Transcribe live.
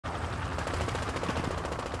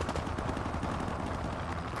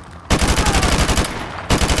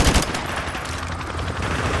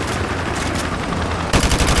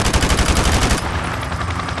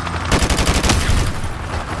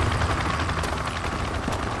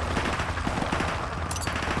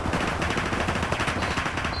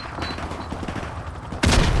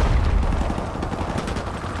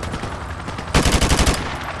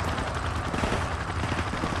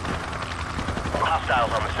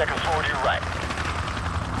second floor to your right.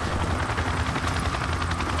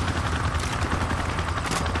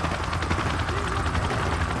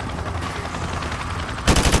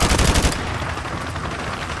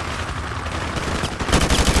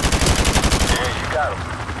 Yeah, you got him.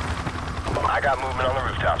 I got movement on the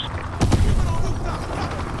rooftops.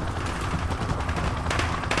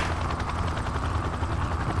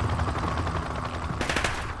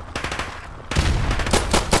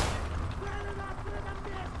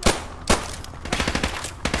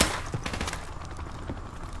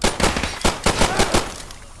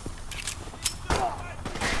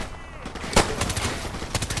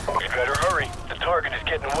 You better hurry. The target is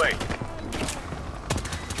getting away.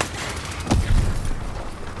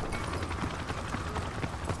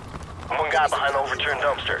 One guy behind the overturned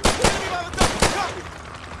dumpster.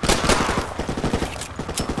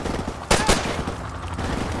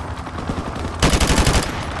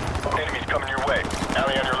 Enemies coming your way.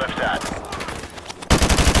 Alley on your left side.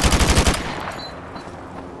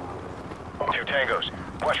 2 tangos.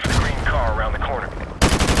 Watch for the green car around the corner.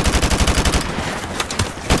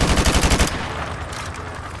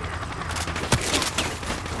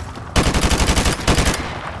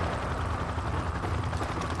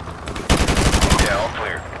 Yeah, all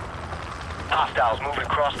clear. Hostiles moving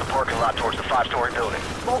across the parking lot towards the 5-story building.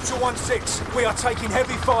 Malta 1-6, we are taking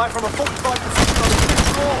heavy fire from a fortified position on the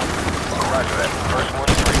 5th floor. Roger that. First 1-3.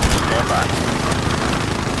 Stand by.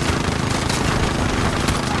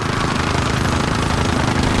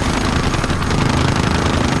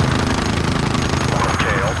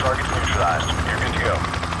 Target's neutralized. You're good to go.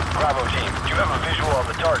 Bravo team, do you have a visual on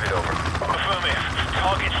the target, over? Affirmative.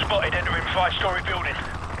 Target spotted entering 5-story building.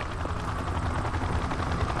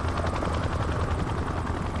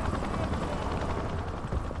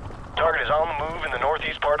 Target is on the move in the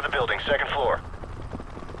northeast part of the building, 2nd floor.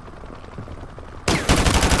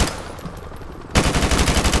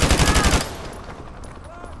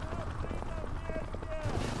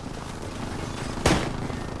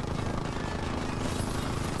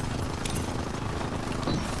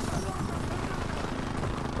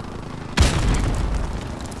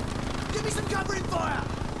 Give me some covering fire!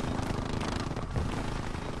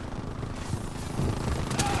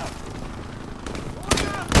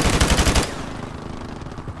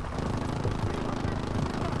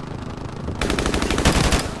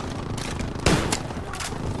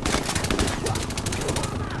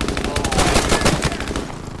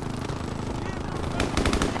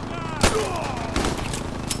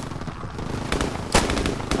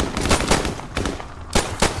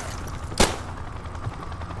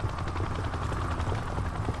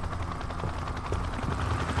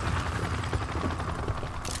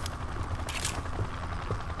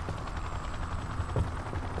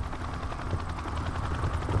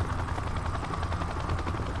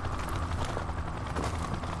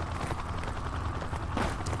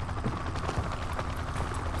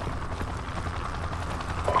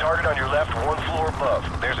 Target on your left, 1 floor above.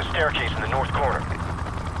 There's a staircase in the north corner.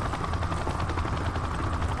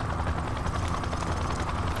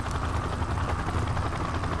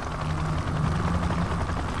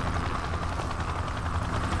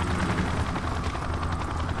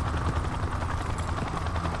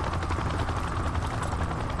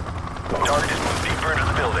 Target has moved deeper into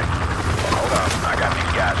the building. Hold on, I got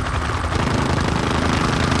these guys.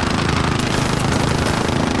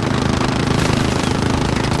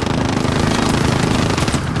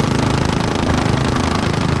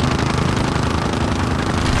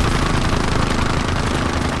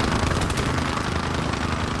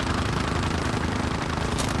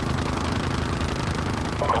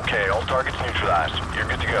 Okay, all targets neutralized. You're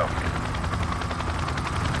good to go.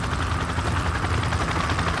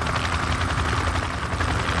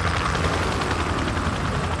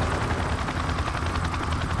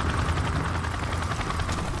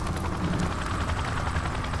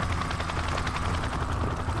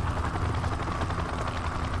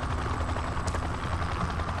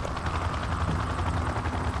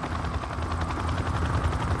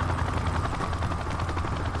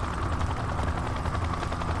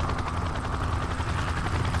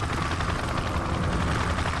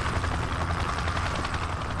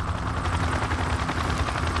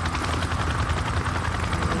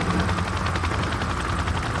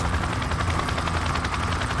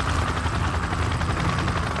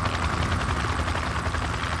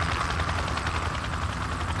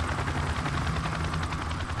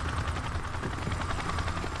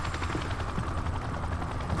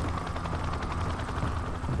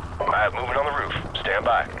 I have movement on the roof. Stand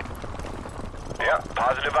by. Yeah,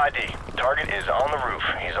 positive ID. Target is on the roof.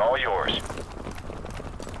 He's all yours.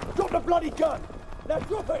 Drop the bloody gun! Now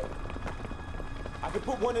drop it! I can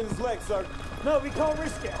put one in his leg, sir. No, we can't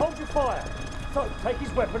risk it. Hold your fire. So, take his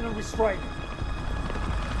weapon and restrain him.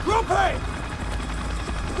 Drop it!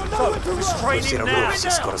 You've got nowhere to run! Restrain him now! все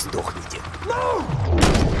скоро сдохнете. No!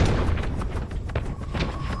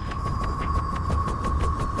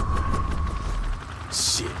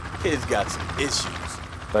 Shit, he's got some issues.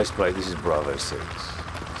 Faceplate, this is Bravo 6.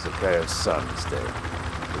 Zakaev's son is dead.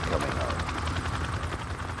 We're coming home.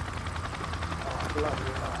 Oh,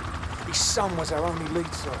 bloody hell. His son was our only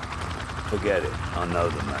lead, sir. Forget it. I know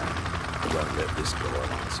the man. I won't let this go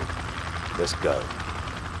unanswered. Let's go.